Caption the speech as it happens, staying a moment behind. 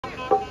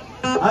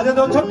आज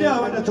दो छोटे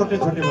आओ बेटा, छोटे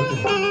छोटे बच्चे।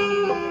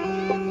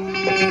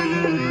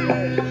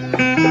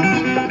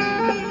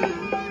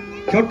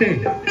 छोटे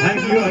हाँ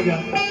क्यों आ गया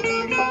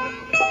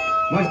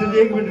मास्टर जी?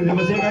 1 मिनट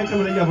बस एक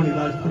आइटम रही अपनी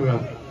लास्ट प्रोग्राम,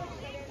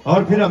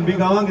 और फिर हम भी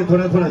गावांगे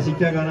थोड़ा थोड़ा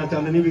सीखा गाना।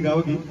 चांदनी भी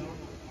गाओगी।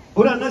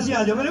 पुराना से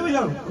आ जाओ मेरे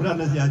भैया,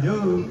 पुराना से आ जाओ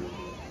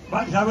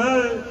भाई साहब।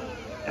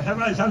 ऐसा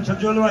भाई साहब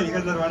सज्जो लवाई का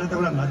दरवाजे तो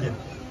पुराना से।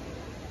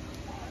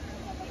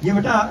 ये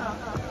बेटा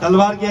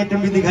तलवार की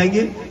आइटम भी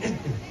दिखाएंगे।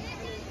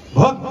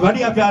 बहुत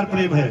बढ़िया प्यार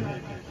प्रेम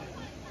है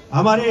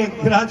हमारे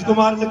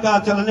राजकुमार का।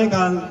 चलने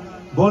का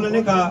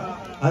बोलने का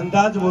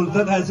अंदाज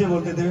बोलता था, ऐसे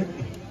बोलते थे,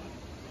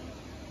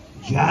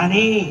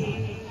 जानी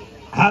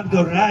अब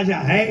तो राजा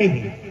है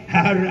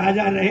और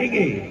राजा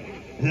रहेंगे।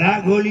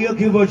 गोलियों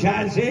की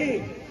बौछार से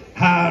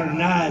और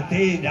ना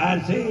तेज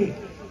धार से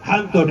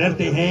हम तो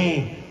डरते हैं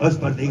उस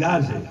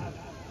परदिगार से।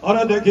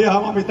 और देखिए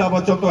हम अमिताभ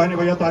बच्चन तो है नहीं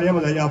भैया, तालियां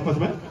बजाइए आपस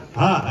में।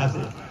 हाँ ऐसे।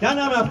 क्या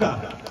नाम है आपका?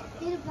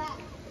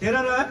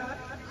 तेरा नाम है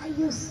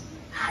आयुष।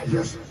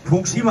 आयुष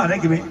फूंकसी मारे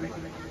कि भाई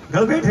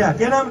गल बैठ रहा।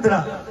 क्या नाम तेरा?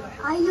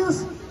 आयुष।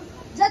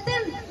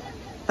 जतिन।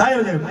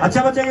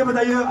 अच्छा बच्चा ये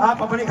बताइए,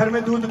 आप अपने घर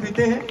में दूध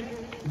पीते हैं?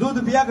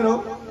 दूध पिया करो।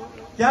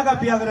 क्या का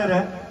पिया कर रहे?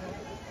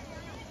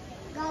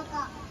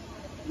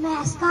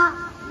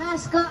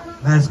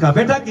 भैंस का।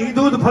 बेटा घी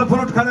दूध फल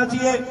फ्रूट खाना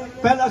चाहिए।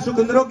 पहला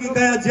सुकंदरों की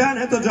कहा जान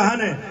है तो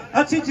जहान है।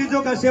 अच्छी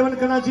चीजों का सेवन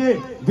करना चाहिए।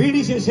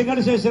 बीड़ी से,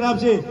 सिगरेट से, शराब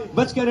से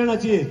बच के रहना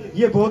चाहिए।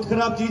 ये बहुत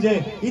खराब चीज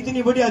है।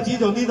 इतनी बढ़िया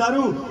चीज होती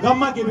दारू,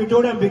 गम्मा के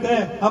बिटोड़े में बिके,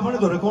 अपने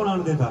तो कौन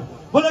आने देता।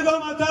 बोले गौ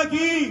माता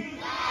की।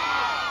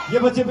 ये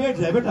बच्चे बैठ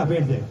जाए बेटा,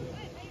 बैठ जाए।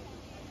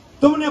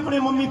 तुमने अपने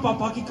मम्मी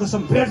पापा की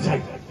कसम, बैठ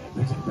जाए।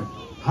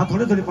 हाँ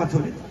थोड़े थोड़े पास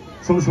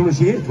थोड़े सुनो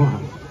सी।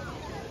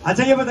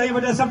 अच्छा ये बताइए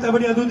बेटा, सबसे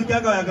बढ़िया दूध क्या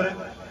गाया करे?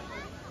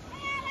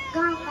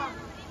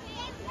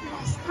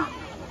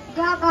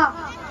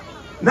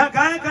 ना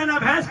गाय का, ना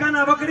भैंस का,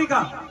 ना बकरी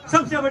का।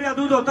 सबसे बढ़िया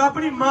दूध होता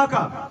अपनी माँ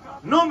का।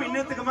 9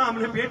 महीने तक माँ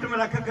हमने पेट में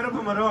रखा, गर्भ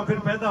में रहा, फिर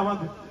पैदा हुआ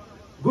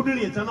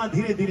गुडली चना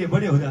धीरे धीरे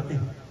बड़े हो जाते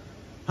हैं।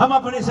 हम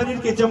अपने शरीर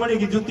के चमड़े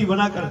की जूती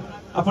बनाकर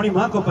अपनी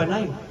माँ को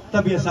पहनाएं,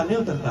 तब ऐसा नहीं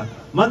उतरता।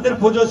 मंदिर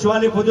पूजो,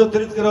 शिवालय पूजो,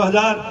 तीर्थ करो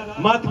 1000,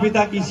 माता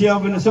पिता की सेवा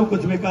में सब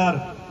कुछ बेकार।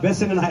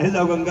 वैसे नहाए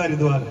जाओ गंगा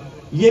हरिद्वार,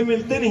 ये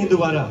मिलते नहीं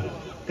दोबारा।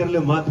 कर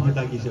लो माता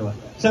पिता की सेवा।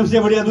 सबसे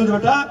बढ़िया दूध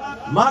बेटा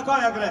माँ का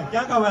आया करे।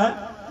 क्या का हुआ है?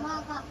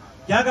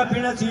 क्या का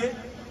पीना चाहिए?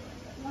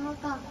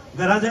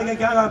 घर आ जाएगा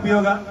क्या का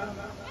पियोगा?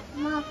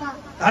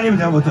 ताली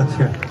बजाओ बहुत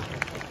अच्छे।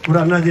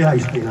 पुराना जी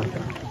आइस पीना।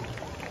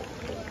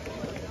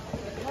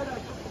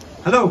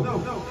 हेलो।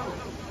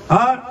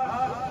 और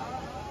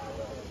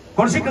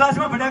कौन सी क्लास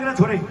में पढ़ा कर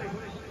छोरे?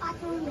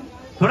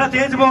 थोड़ा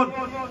तेज बोल।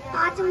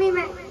 5वीं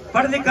में।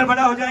 पढ़ लिख कर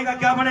बड़ा हो जाएगा,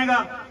 क्या बनेगा?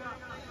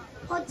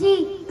 फौजी।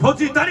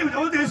 फौजी। तारीफ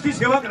दो, देश की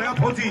सेवा करेगा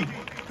फौजी।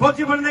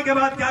 फौजी बनने के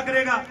बाद क्या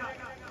करेगा?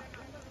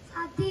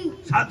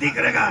 शादी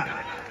करेगा।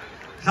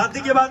 शादी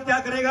के बाद क्या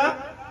करेगा?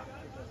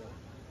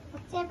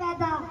 बच्चे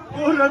पैदा।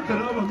 और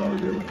बताओ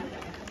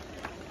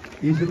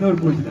इसने और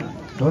पूछना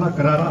थोड़ा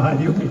करारा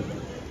हारी होगी।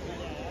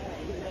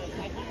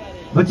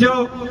 बच्चों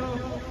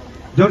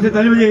जोर से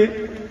ताली बजाइए।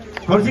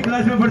 कौन सी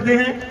क्लास में पढ़ते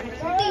हैं?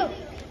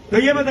 तो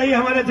ये बताइए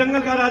हमारे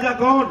जंगल का राजा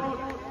कौन?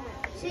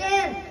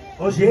 शेर।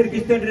 और शेर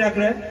किससे डरा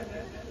कर है?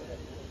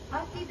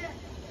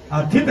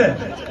 हाथी पे।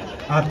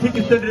 हाथी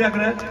किससे डरा कर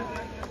है?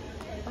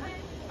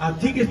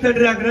 हाथी किससे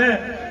डरा कर है?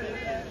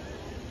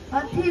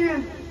 हाथी ने।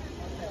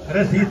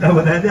 अरे सीधा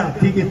बता दे,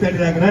 हाथी किससे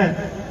डरा कर है?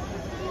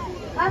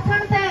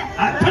 आथन से।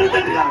 आथन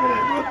से डरा कर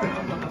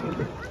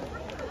है।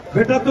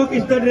 बेटा तू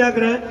किससे डरा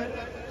कर है?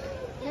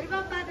 मेरे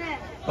पापा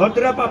से। और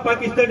तेरा पापा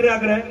किससे डरा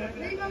कर है?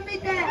 मेरी मम्मी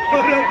से।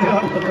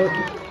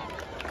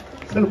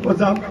 चल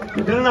साहब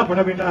डरना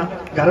पड़ा बेटा,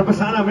 घर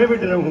बसाना मैं भी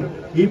डरा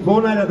हूँ। ये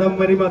फोन आया था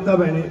मेरी माता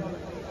बहने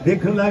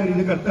देखने लाग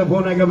रही करता,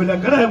 फोन आ गया बोला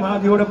करा है वहां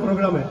जोड़ा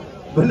प्रोग्राम है,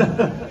 बोला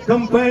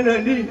कंपाइन है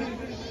ली।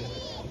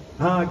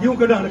 हाँ क्यों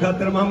कढ़ान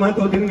खातर मामा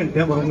 2-3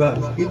 घंटे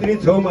मांगा, इतनी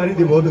छो मारी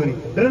थी बहुत बड़ी।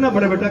 डरना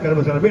पड़ा बेटा, घर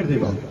बसाना। बैठ जाइए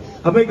बाबू।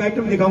 अब एक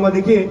आइटम दिखाऊंगा,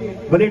 देखिए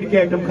ब्लेड की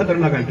आइटम,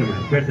 खतरनाक आइटम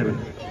है। बैठ जाए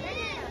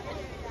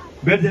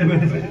बैठ जाए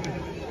बैठ जाए।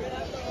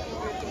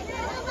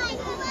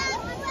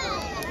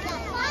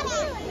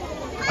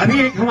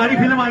 अभी एक हमारी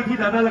फिल्म आई थी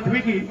दादा लक्ष्मी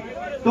की,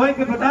 तो एक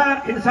पता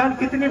इंसान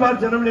कितनी बार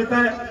जन्म लेता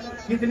है,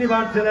 कितनी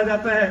बार चला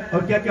जाता है,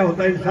 और क्या क्या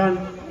होता है इंसान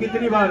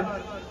कितनी बार।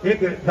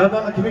 एक दादा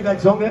लक्ष्मी का एक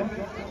सॉन्ग है,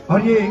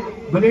 और ये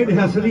ब्लेड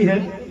है असली है,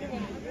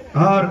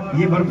 और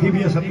ये बर्फी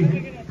भी असली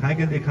है। खा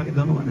के देखा कि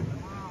दोनों ने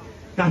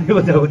ताली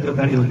बजाओ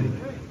ताली हो गई।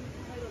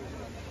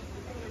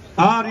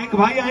 और एक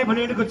भाई आए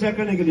ब्लेड को चेक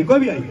करने के लिए, कोई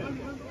भी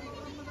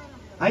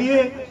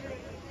आइए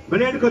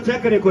ब्लेड को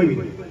चेक करे कोई भी।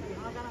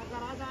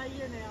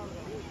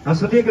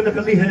 असली एक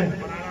नकली है,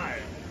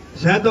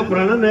 शायद तो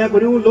पुराना नया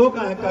कोई वो लोग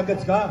का है,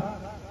 कागज का।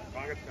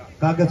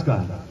 कागज का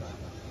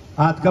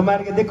हाथ का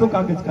मार के देखो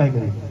कागज का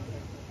है।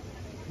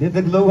 ये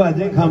तक लोग आ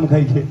जाए खाम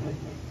खाई के,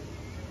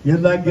 ये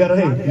लग गया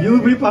रहे यू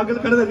भी पागल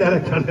कर दे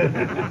रहे।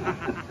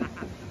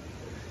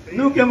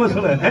 नू क्या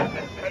मसला है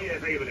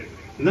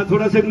ना,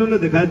 थोड़ा सा इन्होंने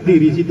दिखा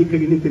धीरे सी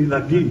दिखेगी नहीं तेरी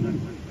लागी।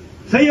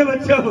 सही है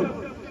बच्चों,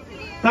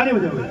 ताली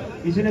बजाओ।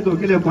 इसने तो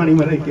अकेले पानी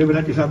में रह के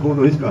बेटा किसा कौन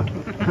हो इसका।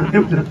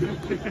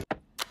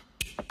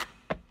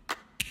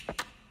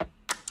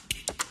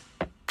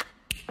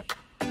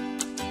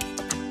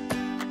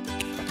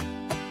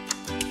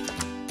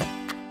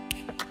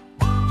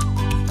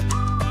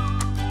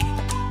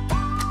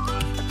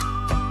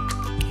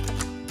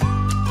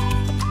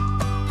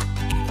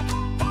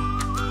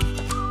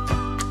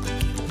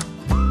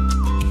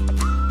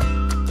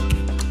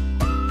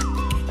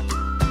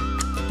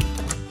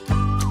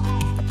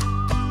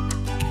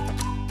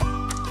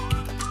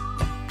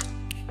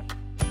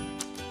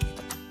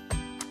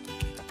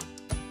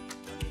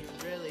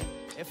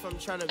 If I'm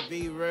trying to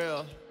be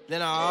real,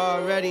 then I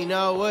already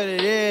know what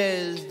it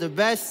is. The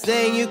best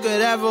thing you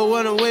could ever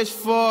want to wish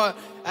for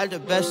at the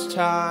best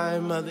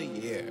time of the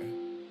year.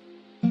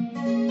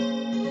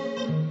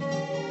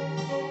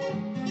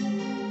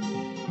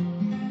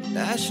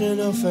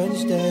 National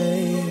Friends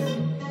Day.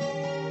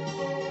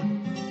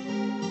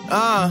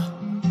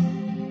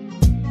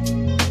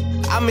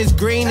 I'm as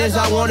green as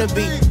I wanna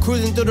be,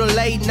 cruising through the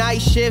late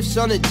night shifts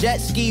on a jet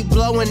ski,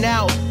 blowing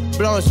out.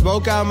 Blowing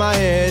smoke out my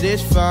head,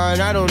 it's fine.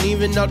 I don't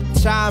even know the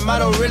time, I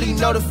don't really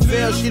know the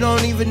feel. She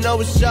don't even know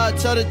what's up,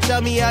 told her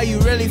tell me how you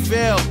really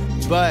feel.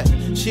 But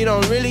she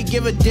don't really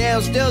give a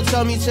damn, still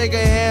tell me take her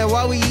hand.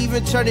 Why we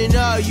even turning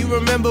up, you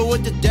remember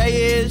what the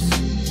day is?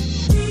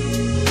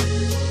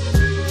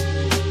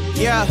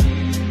 Yeah,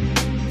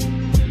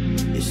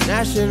 it's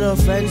National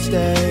Friends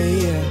Day,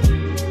 yeah.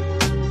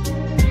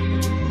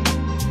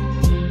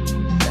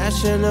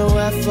 National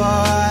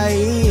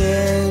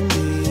F-R-I-E-N-D.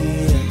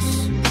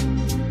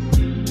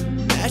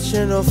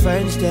 National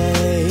Friends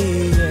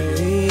Day,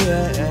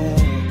 yeah.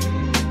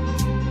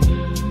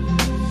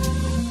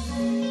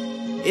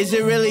 Is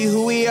it really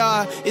who we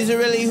are? Is it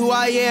really who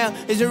I am?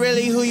 Is it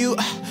really who you...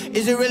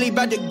 Is it really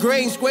about the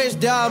green squares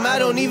dumb? I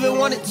don't even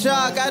want to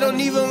talk, I don't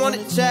even want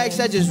to text.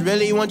 I just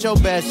really want your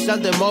best,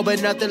 something more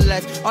but nothing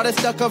less. All that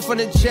stuff come from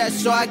the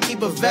chest, so I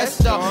keep a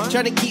vest on.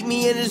 Trying to keep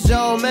me in the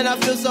zone, man, I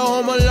feel so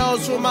home alone.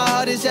 Swear my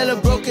heart is hella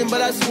broken,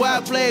 but I swear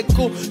I play it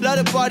cool. Love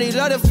the party,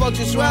 love the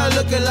function, swear I'm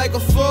looking like a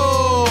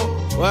fool.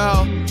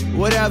 Well,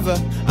 whatever,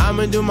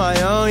 I'ma do my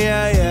own,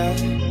 yeah.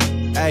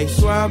 Hey,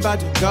 swear I'm about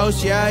to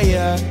ghost,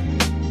 yeah.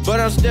 But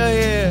I'm still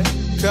here,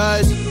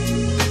 cause...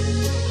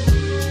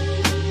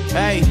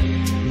 Hey,